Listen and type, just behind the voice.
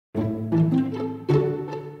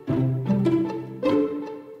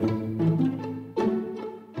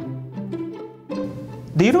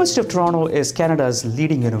The University of Toronto is Canada's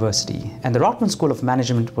leading university, and the Rotman School of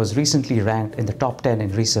Management was recently ranked in the top 10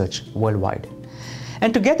 in research worldwide.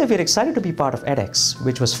 And together we are excited to be part of edX,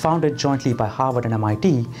 which was founded jointly by Harvard and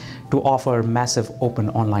MIT to offer massive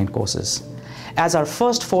open online courses. As our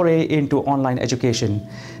first foray into online education,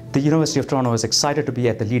 the University of Toronto is excited to be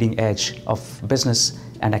at the leading edge of business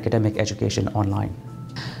and academic education online.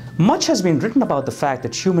 Much has been written about the fact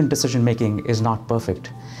that human decision-making is not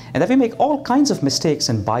perfect, and that we make all kinds of mistakes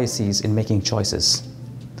and biases in making choices.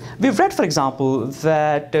 We've read, for example,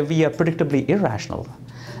 that we are predictably irrational,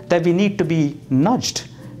 that we need to be nudged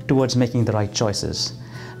towards making the right choices,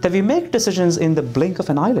 that we make decisions in the blink of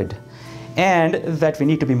an eyelid, and that we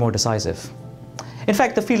need to be more decisive. In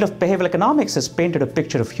fact, the field of behavioral economics has painted a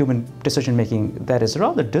picture of human decision-making that is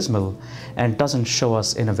rather dismal and doesn't show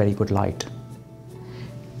us in a very good light.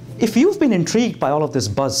 If you've been intrigued by all of this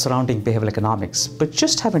buzz surrounding behavioral economics, but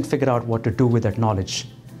just haven't figured out what to do with that knowledge,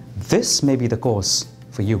 this may be the course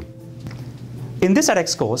for you. In this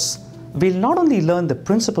edX course, we'll not only learn the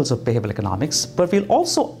principles of behavioral economics, but we'll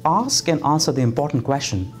also ask and answer the important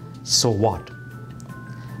question, so what?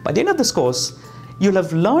 By the end of this course, you'll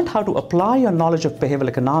have learned how to apply your knowledge of behavioral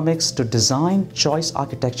economics to design choice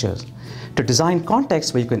architectures, to design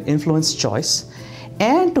contexts where you can influence choice,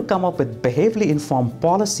 and to come up with behaviorally informed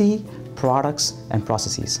policy, products, and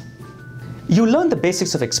processes. You learn the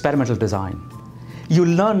basics of experimental design. You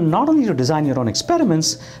learn not only to design your own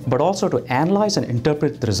experiments, but also to analyze and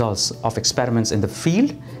interpret the results of experiments in the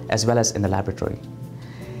field as well as in the laboratory.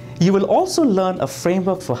 You will also learn a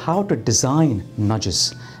framework for how to design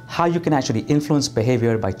nudges, how you can actually influence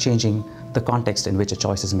behavior by changing the context in which a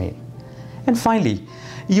choice is made. And finally,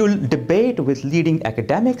 you'll debate with leading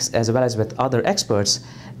academics as well as with other experts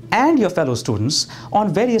and your fellow students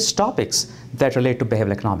on various topics that relate to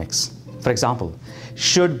behavioral economics. For example,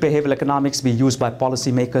 should behavioral economics be used by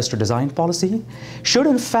policymakers to design policy? Should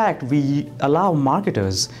in fact we allow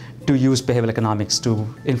marketers to use behavioral economics to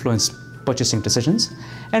influence purchasing decisions?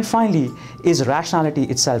 And finally, is rationality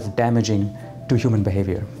itself damaging to human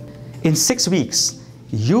behavior? In 6 weeks,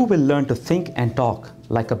 you will learn to think and talk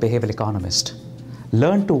like a behavioral economist.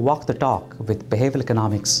 Learn to walk the talk with behavioral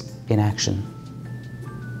economics in action.